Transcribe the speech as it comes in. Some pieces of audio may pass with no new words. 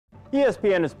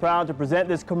ESPN is proud to present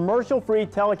this commercial-free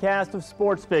telecast of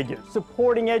SportsFigures,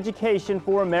 supporting education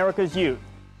for America's youth.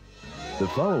 The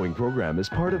following program is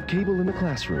part of Cable in the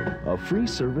Classroom, a free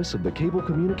service of the cable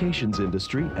communications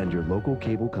industry and your local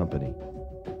cable company.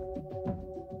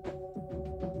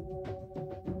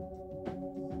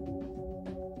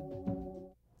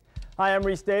 Hi, I'm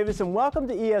Reese Davis, and welcome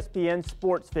to ESPN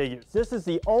SportsFigures. This is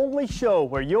the only show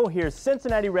where you'll hear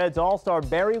Cincinnati Reds All-Star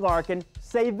Barry Larkin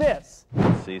say this: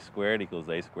 C squared equals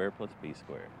A squared plus B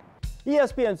squared.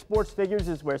 ESPN SportsFigures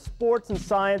is where sports and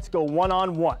science go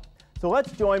one-on-one. So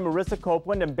let's join Marissa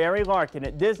Copeland and Barry Larkin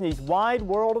at Disney's Wide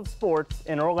World of Sports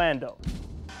in Orlando.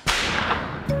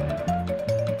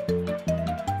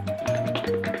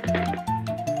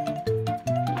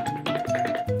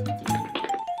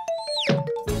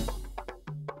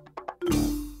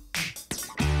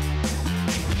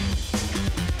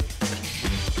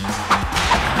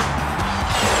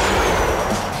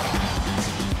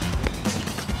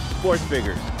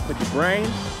 SportsFigures, put your brain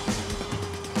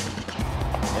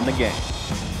in the game.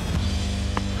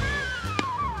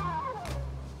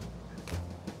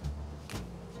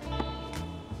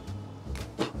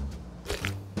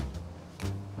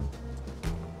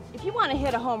 If you want to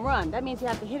hit a home run, that means you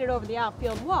have to hit it over the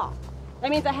outfield wall. That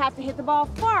means I have to hit the ball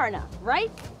far enough,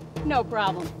 right? No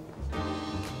problem.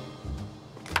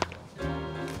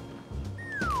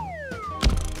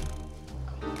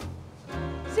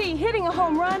 See, hitting a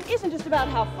home run isn't just about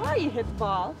how far you hit the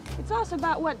ball, it's also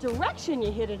about what direction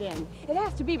you hit it in. It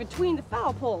has to be between the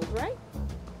foul poles, right?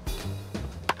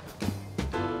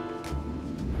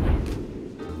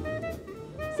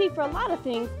 See, for a lot of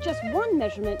things, just one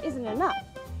measurement isn't enough.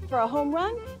 For a home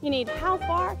run, you need how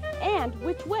far and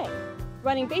which way.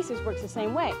 Running bases works the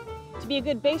same way. To be a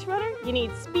good base runner, you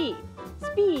need speed.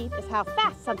 Speed is how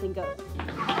fast something goes.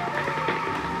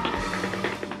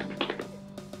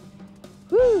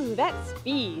 Whew, that's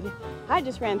speed. I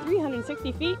just ran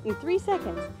 360 feet in 3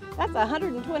 seconds. That's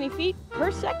 120 feet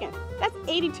per second. That's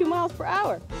 82 miles per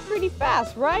hour. Pretty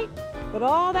fast, right? But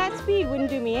all that speed wouldn't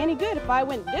do me any good if I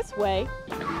went this way.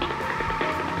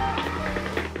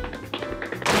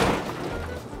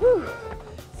 Whew.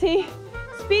 See,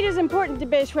 speed is important to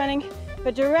base running,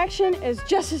 but direction is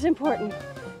just as important.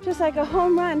 Just like a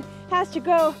home run has to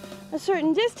go a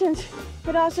certain distance,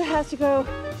 but also has to go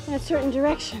in a certain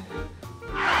direction.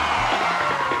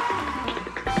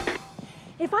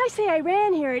 If I say I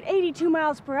ran here at 82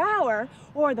 miles per hour,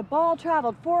 or the ball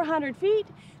traveled 400 feet,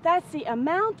 that's the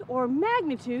amount or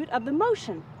magnitude of the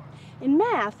motion. In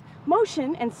math,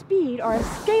 motion and speed are a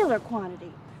scalar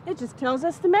quantity. It just tells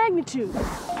us the magnitude.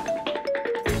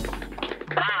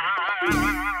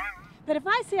 But if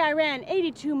I say I ran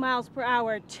 82 miles per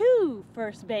hour to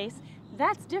first base,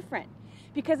 that's different,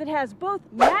 because it has both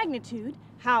magnitude,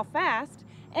 how fast,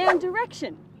 and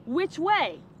direction, which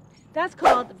way. That's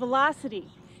called velocity,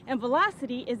 and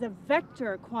velocity is a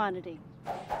vector quantity.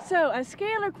 So a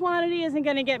scalar quantity isn't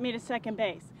going to get me to second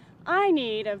base. I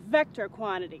need a vector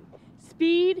quantity,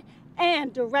 speed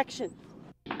and direction.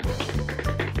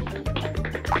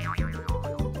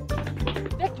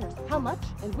 Vectors, how much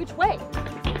and which way?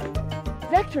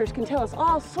 Vectors can tell us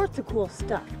all sorts of cool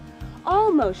stuff.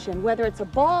 All motion, whether it's a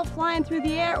ball flying through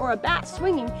the air or a bat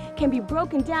swinging, can be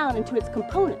broken down into its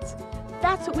components.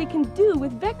 That's what we can do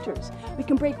with vectors. We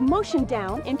can break motion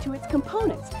down into its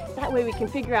components. That way we can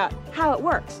figure out how it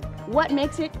works, what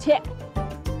makes it tick. To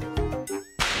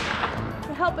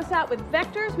help us out with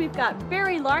vectors, we've got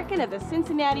Barry Larkin of the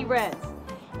Cincinnati Reds.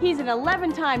 He's an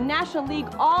 11-time National League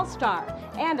All-Star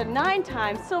and a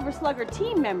 9-time Silver Slugger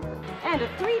team member and a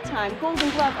 3-time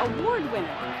Golden Glove Award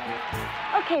winner.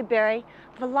 Okay, Barry,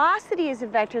 velocity is a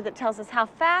vector that tells us how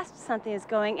fast something is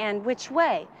going and which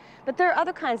way. But there are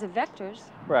other kinds of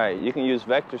vectors. Right, you can use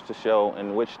vectors to show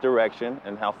in which direction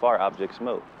and how far objects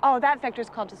move. Oh, that vector is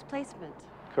called displacement.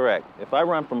 Correct. If I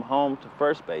run from home to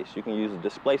first base, you can use a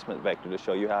displacement vector to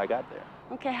show you how I got there.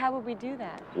 Okay, how would we do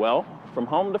that? Well, from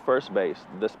home to first base,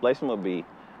 the displacement would be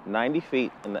 90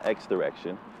 feet in the X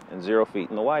direction and 0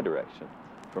 feet in the Y direction.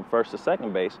 From first to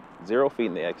second base, 0 feet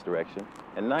in the X direction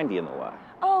and 90 in the Y.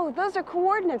 Oh, those are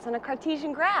coordinates on a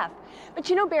Cartesian graph. But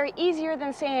you know, Barry, easier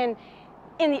than saying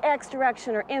in the X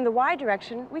direction or in the Y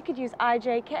direction, we could use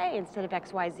IJK instead of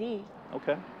XYZ.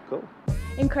 Okay, cool.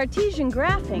 In Cartesian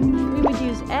graphing, we would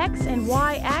use X and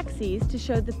Y axes to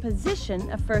show the position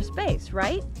of first base,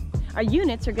 right? Our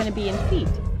units are going to be in feet.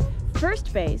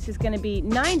 First base is going to be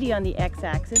 90 on the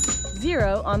X-axis,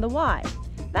 0 on the Y.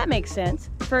 That makes sense.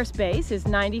 First base is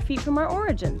 90 feet from our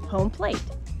origin, home plate.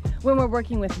 When we're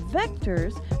working with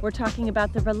vectors, we're talking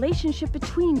about the relationship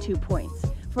between 2 points.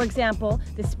 For example,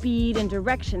 the speed and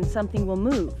direction something will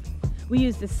move. We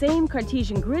use the same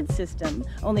Cartesian grid system,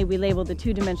 only we label the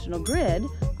two-dimensional grid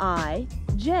I,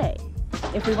 J.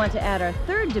 If we want to add our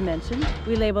third dimension,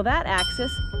 we label that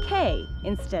axis K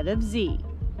instead of Z.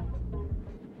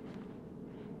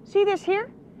 See this here?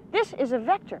 This is a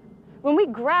vector. When we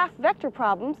graph vector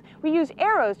problems, we use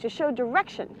arrows to show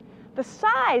direction. The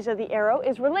size of the arrow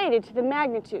is related to the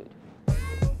magnitude.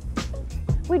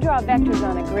 We draw vectors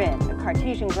on a grid, a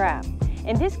Cartesian graph.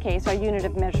 In this case, our unit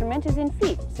of measurement is in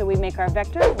feet, so we make our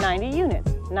vector 90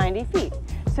 units, 90 feet.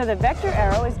 So the vector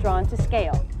arrow is drawn to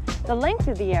scale. The length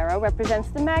of the arrow represents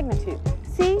the magnitude.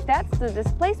 See, that's the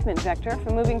displacement vector for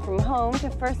moving from home to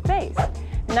first base.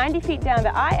 90 feet down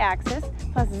the I-axis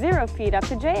plus 0 feet up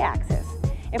the J-axis.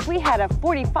 If we had a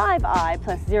 45I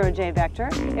plus 0J vector,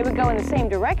 it would go in the same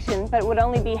direction, but it would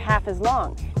only be half as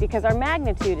long because our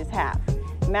magnitude is half.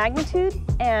 Magnitude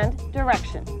and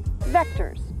direction.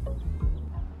 Vectors.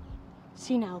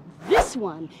 See, now this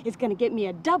one is going to get me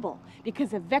a double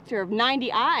because a vector of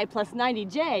 90I plus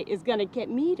 90J is going to get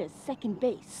me to second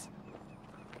base.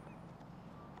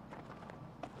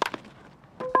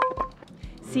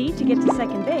 See, to get to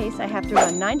second base, I have to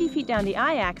run 90 feet down the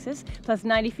I-axis plus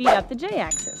 90 feet up the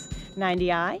J-axis.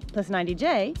 90I plus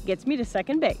 90J gets me to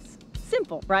second base.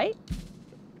 Simple, right?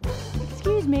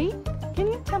 Excuse me, can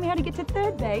you tell me how to get to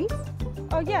third base?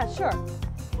 Oh, yeah, sure.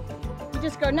 You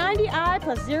just go 90I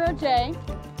plus 0J,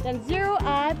 then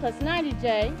 0I plus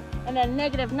 90J, and then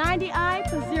negative 90I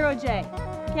plus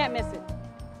 0J. Can't miss it.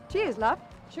 Cheers, love.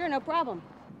 Sure, no problem.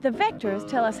 The vectors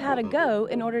tell us how to go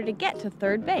in order to get to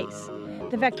third base.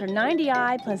 The vector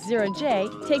 90I plus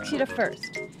 0J takes you to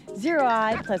first.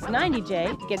 0I plus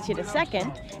 90J gets you to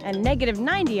second, and negative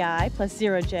 90I plus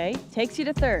 0J takes you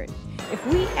to third. If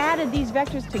we added these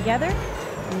vectors together,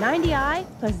 90I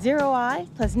plus 0I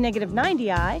plus negative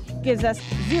 90I gives us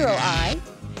 0I,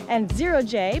 and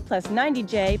 0J plus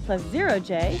 90J plus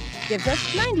 0J gives us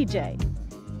 90J.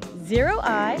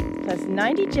 0I plus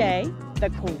 90J, the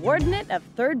coordinate of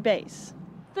third base.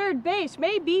 Third base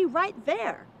may be right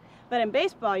there, but in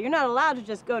baseball, you're not allowed to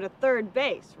just go to third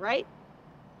base, right?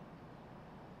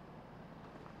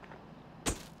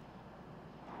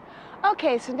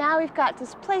 Okay, so now we've got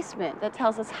displacement that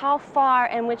tells us how far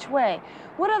and which way.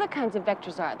 What other kinds of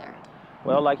vectors are there?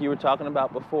 Well, like you were talking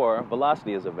about before,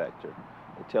 velocity is a vector.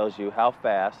 It tells you how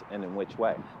fast and in which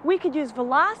way. We could use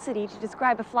velocity to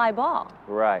describe a fly ball.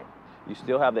 Right. You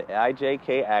still have the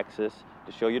IJK axis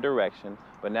to show your direction,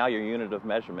 but now your unit of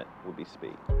measurement will be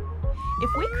speed. If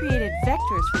we created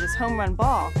vectors for this home run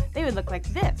ball, they would look like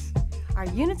this. Our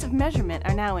units of measurement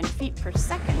are now in feet per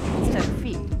second instead of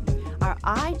feet. Our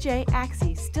IJ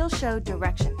axes still show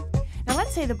direction. Now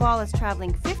let's say the ball is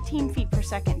traveling 15 feet per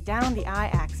second down the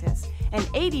I-axis and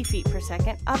 80 feet per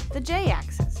second up the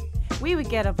J-axis. We would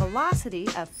get a velocity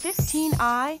of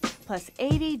 15I plus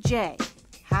 80J.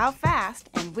 How fast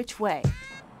and which way?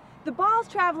 The ball's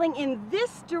traveling in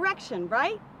this direction,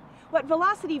 right? What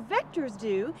velocity vectors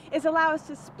do is allow us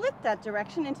to split that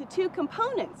direction into two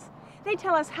components. They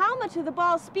tell us how much of the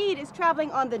ball's speed is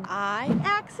traveling on the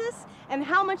I-axis and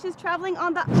how much is traveling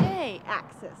on the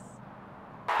J-axis.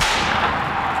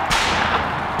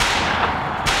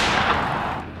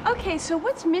 Okay, so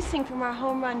what's missing from our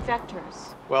home run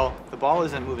vectors? Well, the ball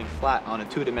isn't moving flat on a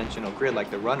two-dimensional grid like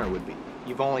the runner would be.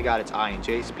 You've only got its I and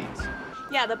J speeds.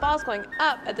 Yeah, the ball's going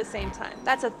up at the same time.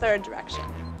 That's a third direction.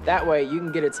 That way, you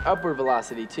can get its upward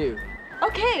velocity, too.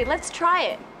 Okay, let's try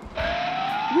it.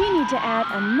 We need to add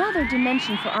another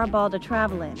dimension for our ball to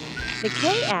travel in. The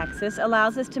K-axis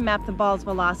allows us to map the ball's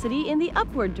velocity in the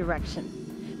upward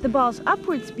direction. The ball's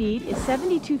upward speed is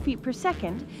 72 feet per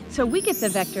second, so we get the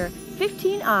vector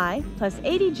 15I plus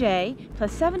 80J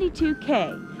plus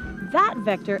 72K. That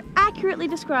vector accurately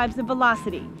describes the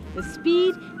velocity, the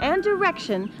speed, and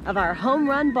direction of our home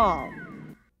run ball.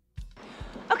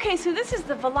 Okay, so this is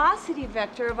the velocity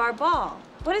vector of our ball.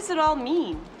 What does it all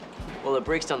mean? Well, it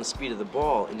breaks down the speed of the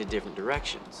ball into different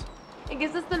directions. It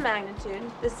gives us the magnitude,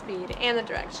 the speed, and the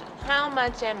direction. How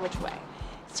much and which way.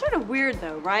 It's sort of weird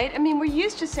though, right? I mean, we're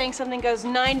used to saying something goes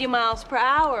 90 miles per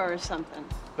hour or something.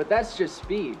 But that's just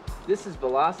speed. This is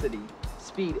velocity,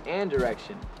 speed, and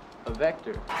direction. A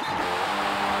vector.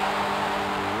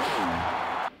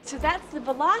 So that's the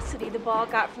velocity the ball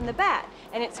got from the bat,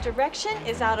 and its direction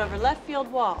is out over left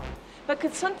field wall. But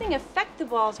could something affect the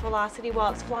ball's velocity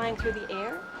while it's flying through the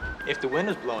air? If the wind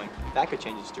is blowing, that could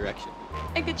change its direction.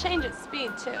 It could change its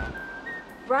speed, too.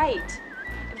 Right.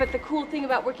 But the cool thing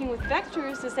about working with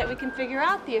vectors is that we can figure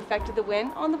out the effect of the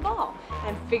wind on the ball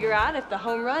and figure out if the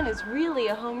home run is really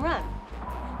a home run.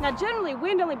 Now, generally,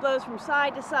 wind only blows from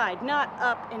side to side, not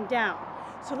up and down.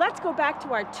 So let's go back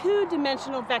to our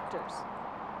two-dimensional vectors.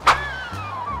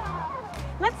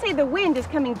 Let's say the wind is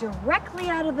coming directly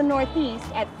out of the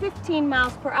northeast at 15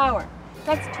 miles per hour.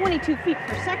 That's 22 feet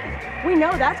per second. We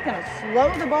know that's going to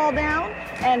slow the ball down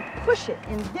and push it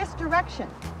in this direction.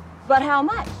 But how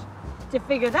much? To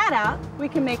figure that out, we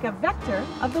can make a vector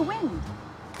of the wind.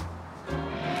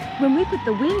 When we put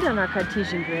the wind on our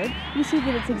Cartesian grid, you see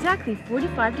that it's exactly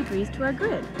 45 degrees to our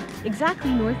grid, exactly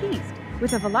northeast,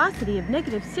 with a velocity of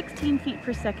negative 16 feet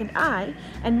per second I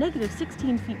and negative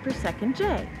 16 feet per second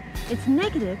J. It's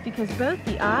negative because both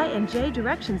the I and J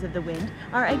directions of the wind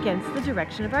are against the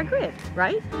direction of our grid,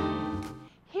 right?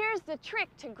 Here's the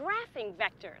trick to graphing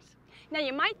vectors. Now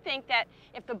you might think that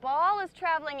if the ball is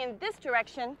traveling in this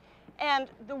direction and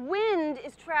the wind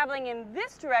is traveling in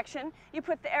this direction, you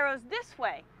put the arrows this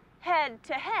way, head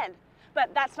to head.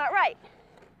 But that's not right.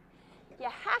 You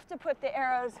have to put the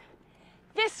arrows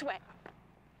this way,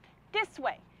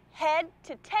 head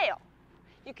to tail.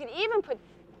 You can even put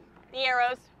the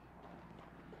arrows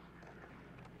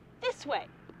this way,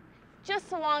 just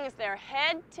so long as they're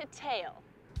head to tail.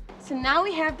 So now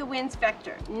we have the wind's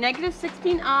vector, negative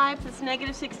 16I plus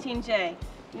negative 16J.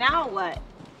 Now what?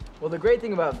 Well, the great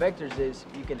thing about vectors is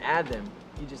you can add them.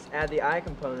 You just add the I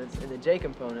components and the J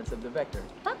components of the vector.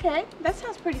 Okay, that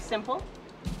sounds pretty simple.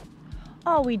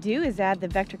 All we do is add the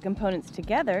vector components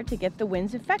together to get the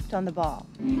wind's effect on the ball.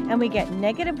 And we get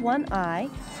negative 1I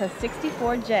plus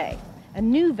 64J, a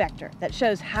new vector that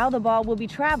shows how the ball will be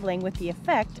traveling with the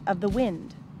effect of the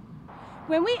wind.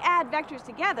 When we add vectors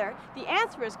together, the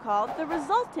answer is called the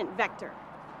resultant vector.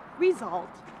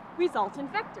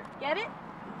 Resultant vector. Get it?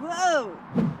 Whoa!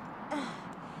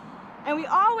 And we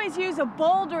always use a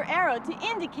bolder arrow to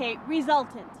indicate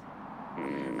resultant.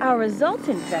 Our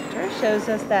resultant vector shows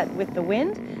us that with the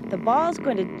wind, the ball's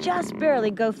going to just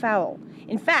barely go foul.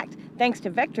 In fact, thanks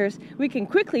to vectors, we can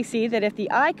quickly see that if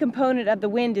the I component of the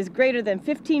wind is greater than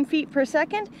 15 feet per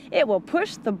second, it will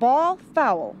push the ball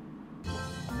foul.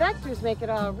 Vectors make it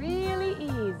all really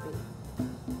easy.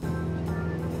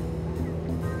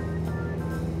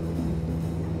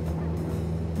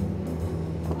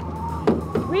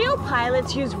 Real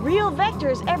pilots use real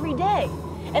vectors every day.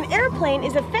 An airplane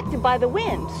is affected by the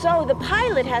wind, so the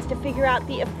pilot has to figure out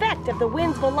the effect of the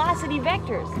wind's velocity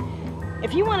vectors.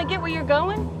 If you want to get where you're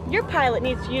going, your pilot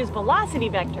needs to use velocity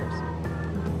vectors.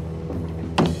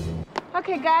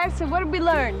 Okay guys, so what did we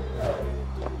learn?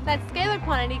 That scalar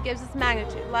quantity gives us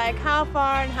magnitude, like how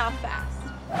far and how fast.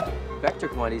 Vector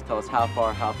quantities tell us how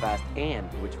far, how fast, and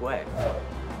which way.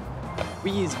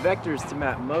 We use vectors to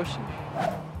map motion.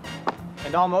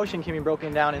 And all motion can be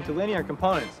broken down into linear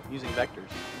components using vectors.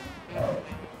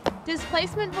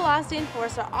 Displacement, velocity, and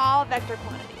force are all vector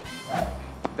quantities.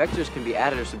 Vectors can be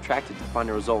added or subtracted to find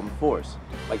a resultant force,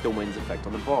 like the wind's effect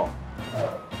on the ball.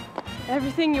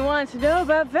 Everything you wanted to know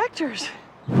about vectors.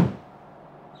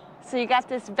 So you got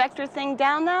this vector thing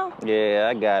down now? Yeah,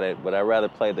 I got it, but I'd rather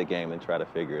play the game than try to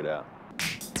figure it out.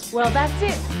 Well, that's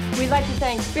it. We'd like to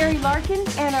thank Barry Larkin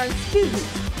and our students,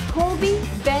 Colby,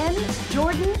 Ben,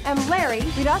 Jordan, and Larry.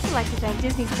 We'd also like to thank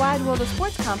Disney's Wide World of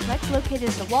Sports Complex, located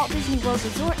at the Walt Disney World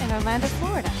Resort in Orlando,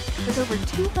 Florida, with over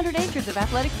 200 acres of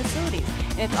athletic facilities.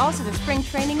 And it's also the spring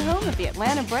training home of the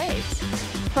Atlanta Braves.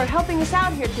 For helping us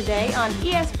out here today on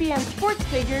ESPN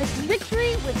SportsFigures,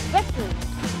 Victory with Vectors.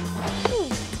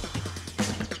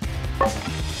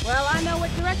 Well, I know what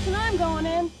direction I'm going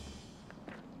in.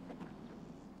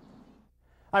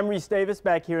 I'm Reese Davis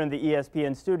back here in the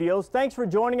ESPN studios. Thanks for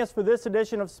joining us for this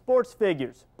edition of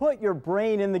SportsFigures. Put your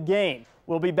brain in the game.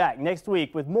 We'll be back next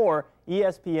week with more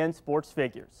ESPN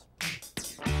SportsFigures.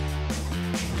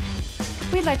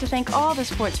 We'd like to thank all the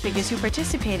SportsFigures who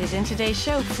participated in today's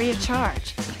show free of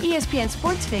charge. ESPN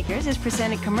SportsFigures is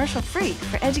presented commercial-free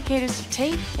for educators to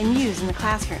tape and use in the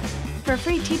classroom. For a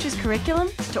free teacher's curriculum,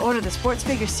 to order the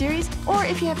SportsFigures series, or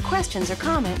if you have questions or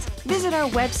comments, visit our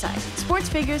website,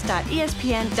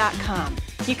 sportsfigures.espn.com.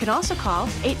 You can also call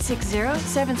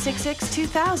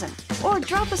 860-766-2000 or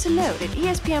drop us a note at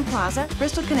ESPN Plaza,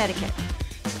 Bristol, Connecticut.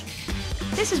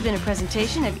 This has been a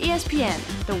presentation of ESPN,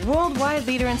 the worldwide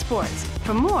leader in sports.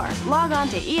 For more, log on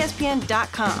to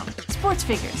espn.com.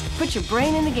 SportsFigures, put your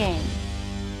brain in the game.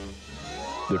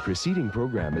 The preceding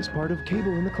program is part of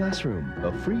Cable in the Classroom,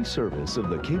 a free service of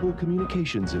the cable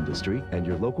communications industry and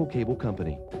your local cable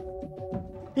company.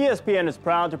 ESPN is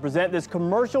proud to present this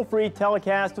commercial-free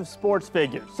telecast of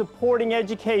SportsFigures, supporting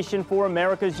education for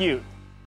America's youth.